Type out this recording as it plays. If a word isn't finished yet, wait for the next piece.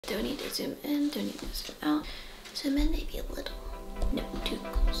Don't need to zoom in, don't need to zoom out. Zoom in maybe a little. No, too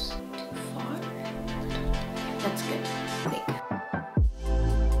close. Too far. That's good, I think.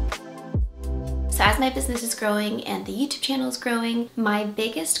 So as my business is growing and the YouTube channel is growing, my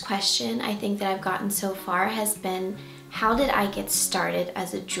biggest question I think that I've gotten so far has been, how did I get started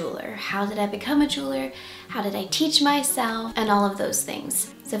as a jeweler? How did I become a jeweler? How did I teach myself? And all of those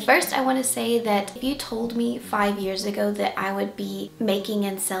things. So first I want to say that if you told me 5 years ago that I would be making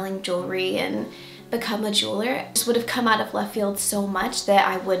and selling jewelry and become a jeweler, this would have come out of left field so much that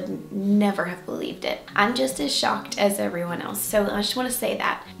I would never have believed it. I'm just as shocked as everyone else. So I just want to say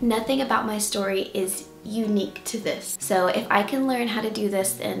that nothing about my story is unique to this. So if I can learn how to do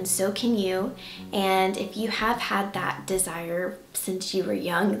this, then so can you. And if you have had that desire since you were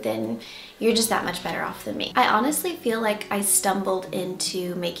young, then you're just that much better off than me. I honestly feel like I stumbled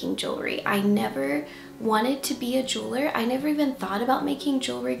into making jewelry. I never wanted to be a jeweler. I never even thought about making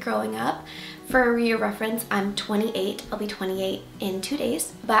jewelry growing up. For your reference, I'm 28. I'll be 28 in 2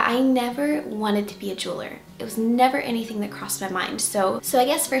 days. But I never wanted to be a jeweler. It was never anything that crossed my mind. So I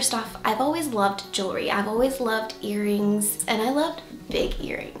guess first off, I've always loved jewelry. I've always loved earrings, and I loved big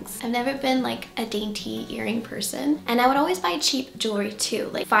earrings. I've never been like a dainty earring person. And I would always buy cheap jewelry too,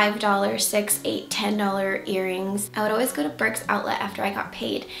 like $5, $6, $8, $10 earrings. I would always go to Burke's Outlet after I got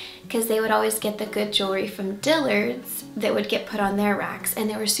paid, because they would always get the good jewelry from Dillard's that would get put on their racks, and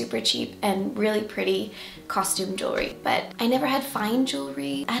they were super cheap and really pretty costume jewelry. But I never had fine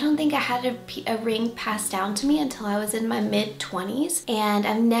jewelry. I don't think I had a ring passed down to me until I was in my mid-20s, and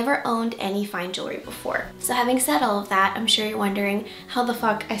I've never owned any fine jewelry before. So having said all of that, I'm sure you're wondering how the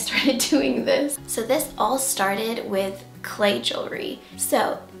fuck I started doing this. So this all started with clay jewelry.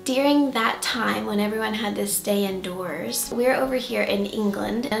 So during that time when everyone had to stay indoors, we were over here in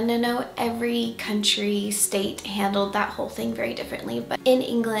England, and I know every country, state handled that whole thing very differently, but in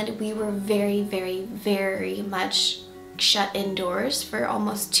England we were very, very, very much shut indoors for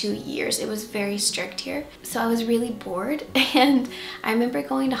almost 2 years. It was very strict here. So I was really bored, and I remember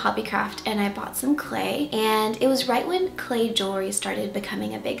going to Hobbycraft and I bought some clay, and it was right when clay jewelry started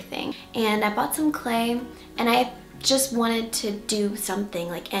becoming a big thing. And I bought some clay, and I just wanted to do something,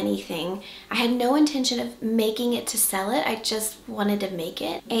 like anything. I had no intention of making it to sell it. I just wanted to make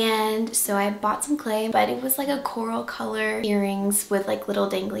it. And so I bought some clay, but it was like a coral color earrings with like little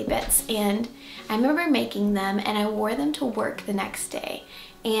dangly bits. And I remember making them, and I wore them to work the next day.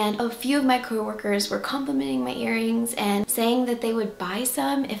 And a few of my coworkers were complimenting my earrings and saying that they would buy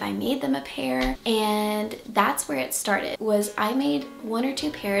some if I made them a pair. And that's where it started, was I made 1 or 2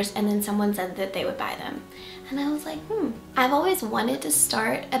 pairs, and then someone said that they would buy them. And I was like, I've always wanted to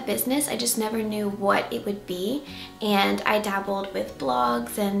start a business. I just never knew what it would be. And I dabbled with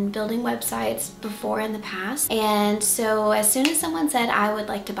blogs and building websites before in the past. And so as soon as someone said I would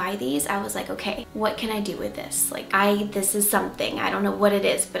like to buy these, I was like, okay, what can I do with this? Like, this is something. I don't know what it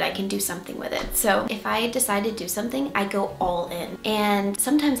is, but I can do something with it. So if I decide to do something, I go all in. And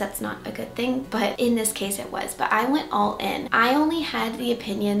sometimes that's not a good thing, but in this case it was. But I went all in. I only had the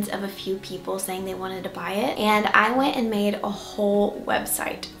opinions of a few people saying they wanted to buy it, and I went and made a whole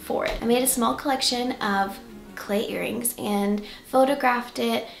website for it. I made a small collection of clay earrings and photographed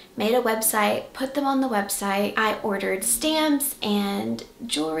it, made a website, put them on the website. I ordered stamps and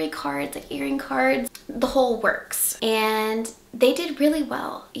jewelry cards, like earring cards, the whole works. And they did really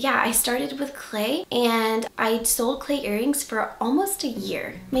well. Yeah, I started with clay, and I sold clay earrings for almost a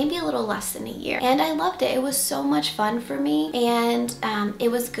year, maybe a little less than a year. And I loved it. It was so much fun for me, and it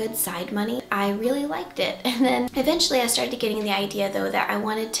was good side money. I really liked it. And then eventually I started getting the idea though that I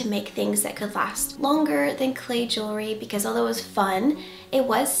wanted to make things that could last longer than clay jewelry, because although it was fun, it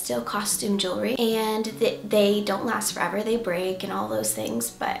was still costume jewelry, and they don't last forever. They break and all those things.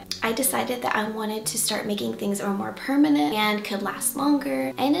 But I decided that I wanted to start making things that were more permanent and could last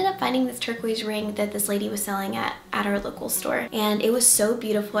longer. I ended up finding this turquoise ring that this lady was selling at our local store, and it was so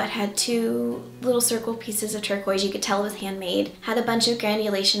beautiful. It had 2 little circle pieces of turquoise. You could tell it was handmade, had a bunch of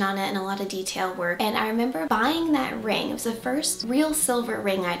granulation on it and a lot of detail work. And I remember buying that ring. It was the first real silver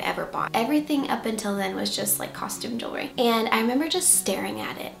ring I'd ever bought. Everything up until then was just like costume jewelry. And I remember just staring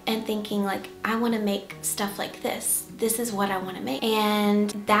at it and thinking, like, I want to make stuff like this. This is what I want to make. And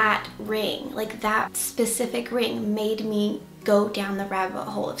that ring, like that specific ring, made me go down the rabbit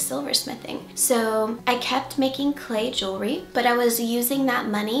hole of silversmithing. So I kept making clay jewelry, but I was using that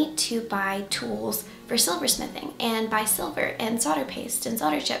money to buy tools for silversmithing and buy silver and solder paste and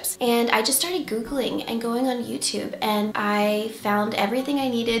solder chips. And I just started Googling and going on YouTube, and I found everything I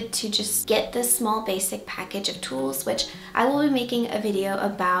needed to just get this small basic package of tools, which I will be making a video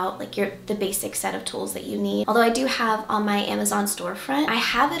about, like the basic set of tools that you need. Although I do have on my Amazon storefront, I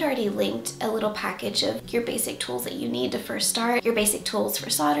have it already linked, a little package of your basic tools that you need to first start, your basic tools for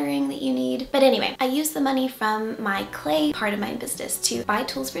soldering that you need. But anyway, I used the money from my clay part of my business to buy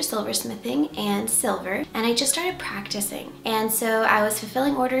tools for silversmithing and silver, and I just started practicing. And so I was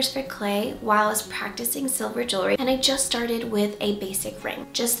fulfilling orders for clay while I was practicing silver jewelry, and I just started with a basic ring,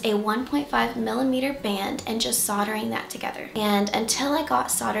 just a 1.5mm band, and just soldering that together. And until I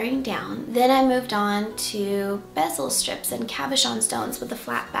got soldering down, then I moved on to bezel strips and cabochon stones with the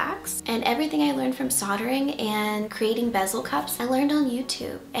flat backs. And everything I learned from soldering and creating bezel cups, I learned on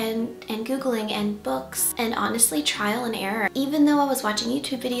YouTube and Googling and books, and honestly trial and error. Even though I was watching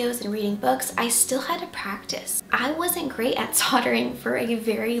YouTube videos and reading books, I still had to practice. I wasn't great at soldering for a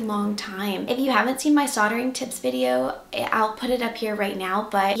very long time. If you haven't seen my soldering tips video, I'll put it up here right now,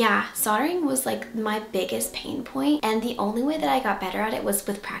 but yeah, soldering was like my biggest pain point, and the only way that I got better at it was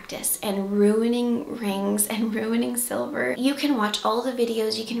with practice and ruining rings and ruining silver. You can watch all the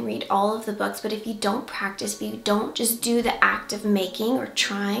videos, you can read all of the books, but if you don't practice, if you don't just do the act of making or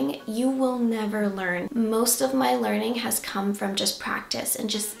trying, you will never learn. Most of my learning has come from just practice and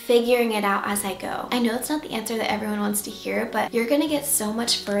just figuring it out as I go. I know it's not the answer that everyone wants to hear, but you're gonna get so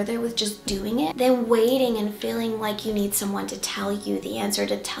much further with just doing it than waiting and feeling like you need someone to tell you the answer,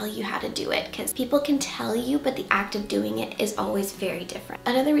 to tell you how to do it, because people can tell you, but the act of doing it is always very different.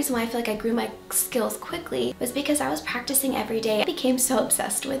 Another reason why I feel like I grew my skills quickly was because I was practicing every day. I became so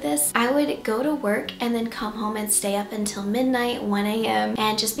obsessed with this. I would go to work and then come home and stay up until midnight, 1 a.m.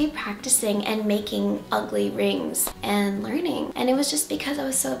 and just be practicing and making ugly rings and learning. And it was just because I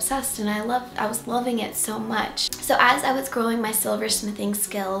was so obsessed, and I was loving it so much. So as I was growing my silversmithing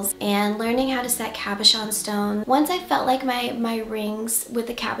skills and learning how to set cabochon stones, once I felt like my rings with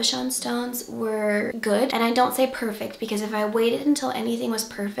the cabochon stones were good, and I don't say perfect because if I waited until anything was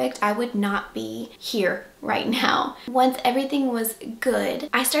perfect, I would not be here right now. Once everything was good,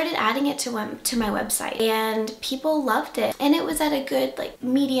 I started adding it to my website, and people loved it, and it was at a good like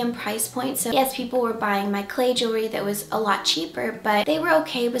medium price point. So yes, people were buying my clay jewelry that was a lot cheaper, but they were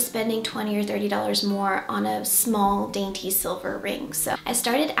okay with spending $20 or $30 more on a small dainty silver ring. So I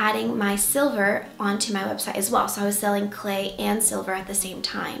started adding my silver onto my website as well. So I was selling clay and silver at the same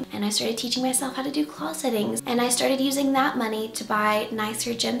time, and I started teaching myself how to do claw settings, and I started using that money to buy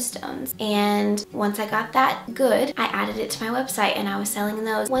nicer gemstones. And once I got that good, I added it to my website, and I was selling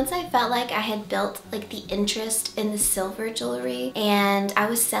those. Once I felt like I had built like the interest in the silver jewelry, and I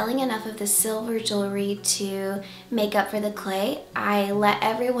was selling enough of the silver jewelry to make up for the clay, I let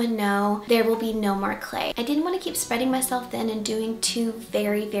everyone know there will be no more clay. I didn't want to keep spreading myself thin and doing two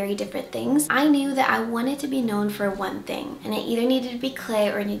very, very different things. I knew that I wanted to be known for one thing, and it either needed to be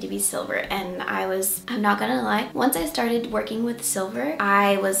clay or it needed to be silver. And I'm not gonna lie, once I started working with silver,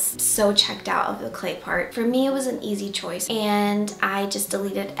 I was so checked out of the clay part. For me, it was an easy choice, and I just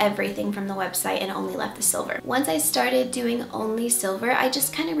deleted everything from the website and only left the silver. Once I started doing only silver, I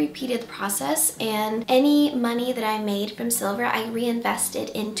just kind of repeated the process, and any money that I made from silver, I reinvested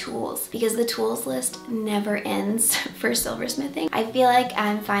in tools, because the tools list never ends for silversmithing. I feel like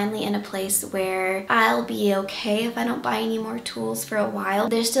I'm finally in a place where I'll be okay if I don't buy any more tools for a while.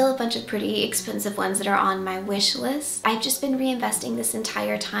 There's still a bunch of pretty expensive ones that are on my wish list. I've just been reinvesting this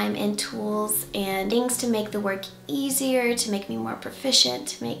entire time in tools and things to make the work easier, to make me more proficient,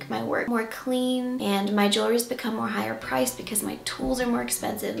 to make my work more clean, and my jewelry's become more higher priced because my tools are more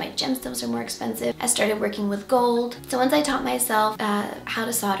expensive, my gemstones are more expensive. I started working with gold. So once I taught myself how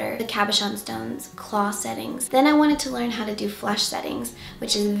to solder the cabochon stones, claw settings, then I wanted to learn how to do flush settings,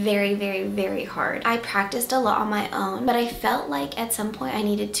 which is very, very, very hard. I practiced a lot on my own, but I felt like at some point I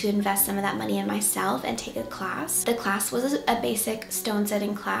needed to invest some of that money in myself and take a class. The class was a basic stone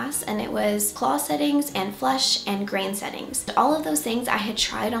setting class, and it was claw settings and flush and grain settings. All of those things I had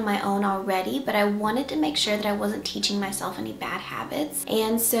tried on my own already, but I wanted to make sure that I wasn't teaching myself any bad habits.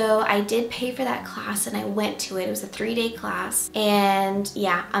 And so I did pay for that class, and I went to it. It was a 3-day class, and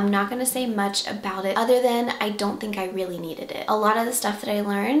yeah, I'm not gonna say much about it other than I don't think I really needed it. A lot of the stuff that I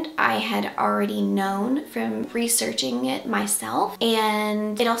learned, I had already known from researching it myself,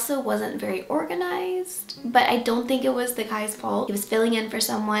 and it also wasn't very organized. honest, but I don't think it was the guy's fault. He was filling in for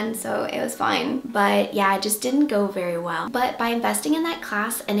someone, so it was fine. But yeah, it just didn't go very well. But by investing in that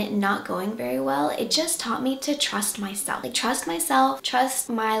class and it not going very well, it just taught me to trust myself. Like trust myself, trust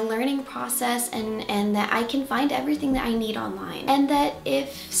my learning process, and that I can find everything that I need online. And that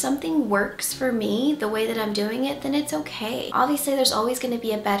if something works for me the way that I'm doing it, then it's okay. Obviously, there's always going to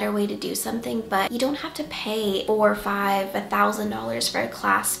be a better way to do something, but you don't have to pay $4, $5, $1,000 for a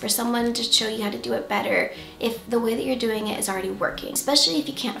class for someone to show you how to do it better if the way that you're doing it is already working, especially if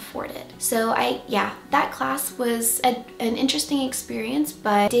you can't afford it. So yeah, that class was an interesting experience,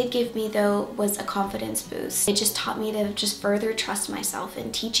 but did give me though was a confidence boost. It just taught me to just further trust myself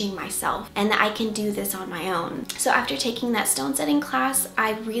in teaching myself and that I can do this on my own. So after taking that stone setting class,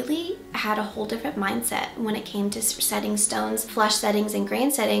 I really had a whole different mindset when it came to setting stones, flush settings, and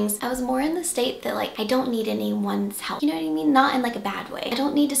grain settings. I was more in the state that like I don't need anyone's help. You know what I mean? Not in like a bad way. I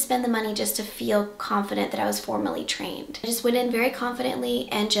don't need to spend the money just to feel confident that I was formally trained. I just went in very confidently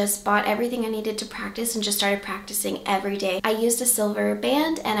and just bought everything I needed to practice and just started practicing every day. I used a silver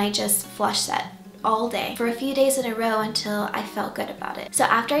band and I just flush set all day for a few days in a row until I felt good about it. So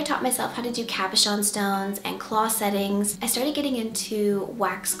after I taught myself how to do cabochon stones and claw settings, I started getting into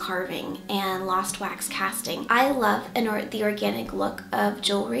wax carving and lost wax casting. I love the organic look of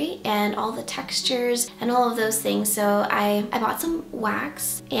jewelry and all the textures and all of those things. So I bought some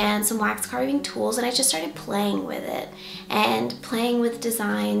wax and some wax carving tools and I just started playing with it and playing with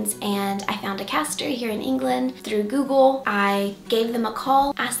designs, and I found a caster here in England through Google. I gave them a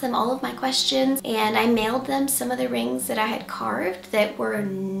call, asked them all of my questions, and I mailed them some of the rings that I had carved that were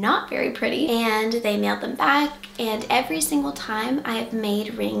not very pretty, and they mailed them back. And every single time I have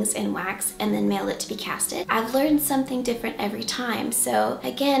made rings in wax and then mailed it to be casted, I've learned something different every time. So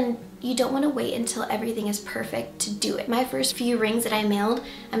again, you don't want to wait until everything is perfect to do it. My first few rings that I mailed,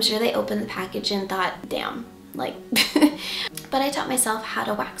 I'm sure they opened the package and thought, damn, like but I taught myself how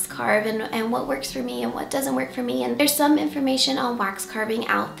to wax carve and what works for me and what doesn't work for me. And there's some information on wax carving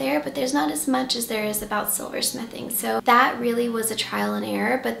out there, but there's not as much as there is about silversmithing. So that really was a trial and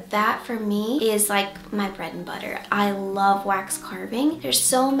error, but that for me is like my bread and butter. I love wax carving. There's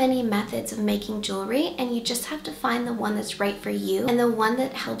so many methods of making jewelry, and you just have to find the one that's right for you and the one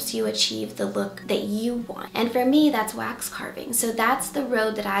that helps you achieve the look that you want. And for me, that's wax carving. So that's the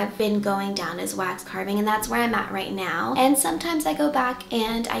road that I've been going down, is wax carving, and that's where I'm at right now. And sometimes I go back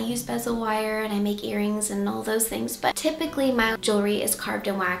and I use bezel wire and I make earrings and all those things, but typically my jewelry is carved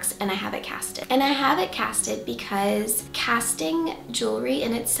in wax and I have it casted. And I have it casted because casting jewelry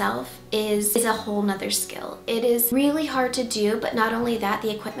in itself is a whole nother skill. It is really hard to do, but not only that,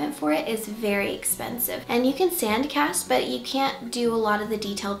 the equipment for it is very expensive. And you can sand cast, but you can't do a lot of the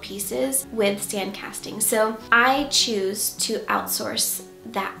detailed pieces with sand casting. So I choose to outsource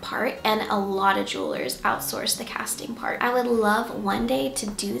that part, and a lot of jewelers outsource the casting part. I would love one day to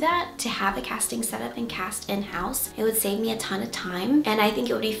do that, to have a casting set up and cast in-house. It would save me a ton of time, and I think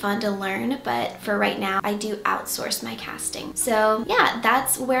it would be fun to learn, but for right now, I do outsource my casting. So yeah,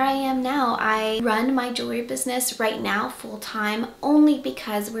 that's where I am now. I run my jewelry business right now full-time only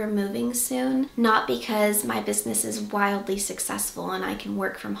because we're moving soon, not because my business is wildly successful and I can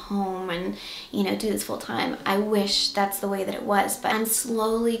work from home and, you know, do this full-time. I wish that's the way that it was, but I'm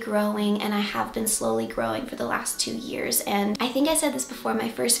slowly growing, and I have been slowly growing for the last 2 years. And I think I said this before in my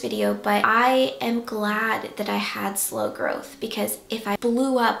first video, but I am glad that I had slow growth, because if I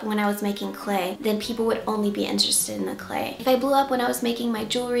blew up when I was making clay, then people would only be interested in the clay. If I blew up when I was making my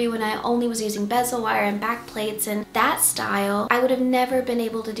jewelry, when I only was using bezel wire and back plates and that style, I would have never been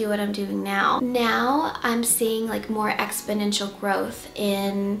able to do what I'm doing now. Now I'm seeing like more exponential growth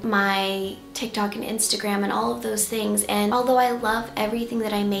in my TikTok and Instagram and all of those things. And although I love everything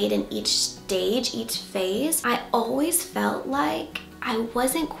that I made in each stage, each phase, I always felt like I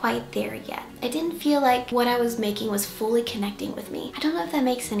wasn't quite there yet. I didn't feel like what I was making was fully connecting with me. I don't know if that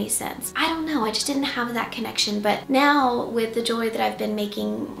makes any sense. I don't know, I just didn't have that connection. But now with the jewelry that I've been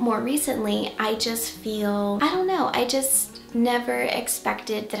making more recently, I just feel, I don't know, I just never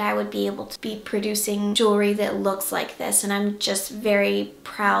expected that I would be able to be producing jewelry that looks like this, and I'm just very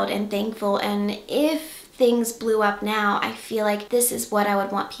proud and thankful. And if things blew up now, I feel like this is what I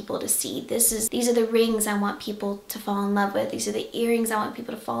would want people to see. These are the rings I want people to fall in love with. These are the earrings I want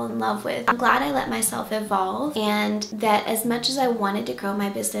people to fall in love with. I'm glad I let myself evolve, and that as much as I wanted to grow my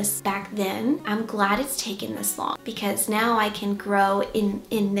business back then, I'm glad it's taken this long, because now I can grow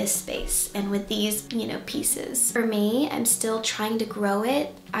in this space and with these, you know, pieces. For me, I'm still trying to grow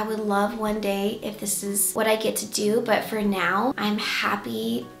it. I would love one day if this is what I get to do, but for now, I'm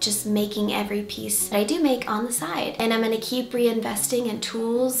happy just making every piece that I do to make on the side. And I'm gonna keep reinvesting in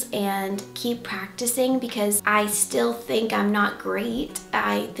tools and keep practicing because I still think I'm not great.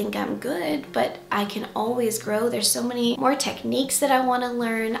 I think I'm good, but I can always grow. There's so many more techniques that I wanna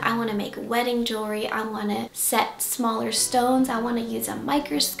learn. I wanna make wedding jewelry. I wanna set smaller stones. I wanna use a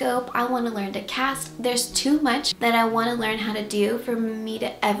microscope. I wanna learn to cast. There's too much that I wanna learn how to do for me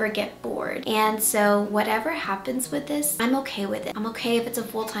to ever get bored. And so whatever happens with this, I'm okay with it. I'm okay if it's a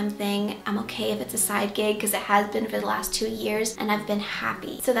full-time thing. I'm okay if it's a side gig because it has been for the last 2 years and I've been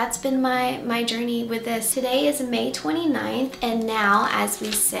happy. So that's been my journey with this. Today is May 29th and now as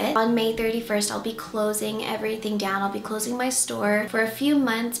we sit on May 31st, I'll be closing everything down. I'll be closing my store for a few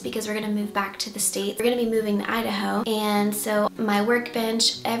months because we're gonna move back to the States. We're gonna be moving to Idaho, and so my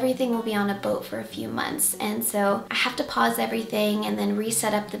workbench, everything will be on a boat for a few months. And so I have to pause everything and then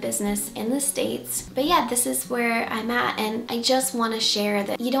reset up the business in the States. But yeah, this is where I'm at, and I just want to share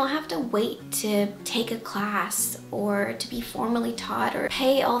that you don't have to wait to take a class or to be formally taught or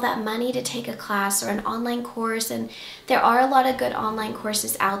pay all that money to take a class or an online course. And there are a lot of good online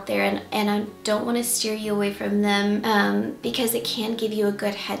courses out there, and I don't want to steer you away from them because it can give you a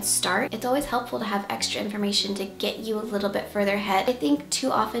good head start. It's always helpful to have extra information to get you a little bit further ahead. I think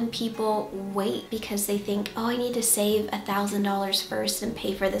too often people wait because they think, oh, I need to save $1,000 first and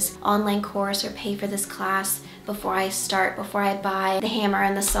pay for this online course or pay for this class before I start, before I buy the hammer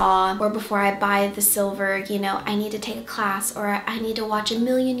and the saw, or before I buy the silver. You know, I need to take a class, or I need to watch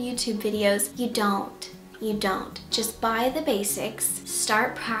 1,000,000 YouTube videos. You don't. You don't. Just buy the basics,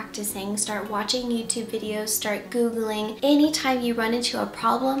 start practicing, start watching YouTube videos, start Googling. Anytime you run into a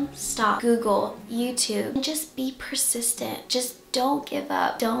problem, stop, Google, YouTube, and just be persistent. Just don't give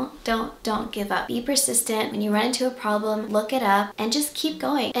up. Don't give up. Be persistent. When you run into a problem, look it up and just keep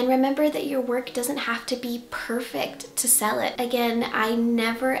going. And remember that your work doesn't have to be perfect to sell it. Again, I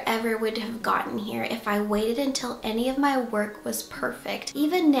never ever would have gotten here if I waited until any of my work was perfect.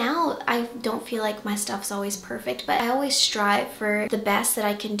 Even now, I don't feel like my stuff's always perfect, but I always strive for the best that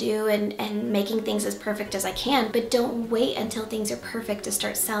I can do and making things as perfect as I can. But don't wait until things are perfect to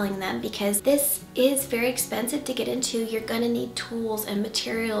start selling them, because this is very expensive to get into. You're gonna need tools and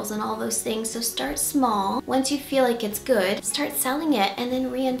materials and all those things. So start small. Once you feel like it's good, start selling it and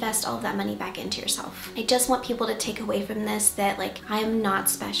then reinvest all of that money back into yourself. I just want people to take away from this that, like, I am not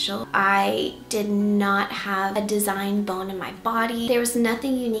special. I did not have a design bone in my body. There was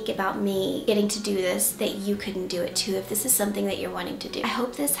nothing unique about me getting to do this that you couldn't do it too if this is something that you're wanting to do. I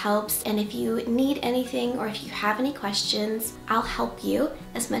hope this helps, and if you need anything or if you have any questions, I'll help you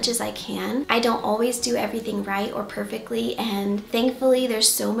as much as I can. I don't always do everything right or perfectly, and thankfully there's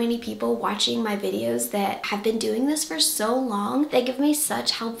so many people watching my videos that have been doing this for so long. They give me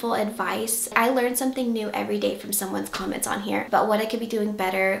such helpful advice. I learn something new every day from someone's comments on here about what I could be doing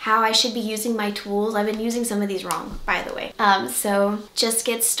better, how I should be using my tools. I've been using some of these wrong, by the way. So just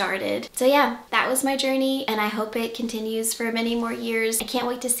get started. So yeah, that was my journey, and I hope it continues for many more years. I can't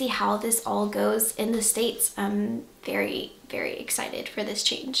wait to see how this all goes in the States. I'm very, very excited for this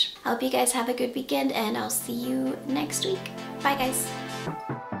change. I hope you guys have a good weekend, and I'll see you next week. Bye,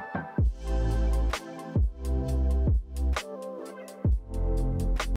 guys.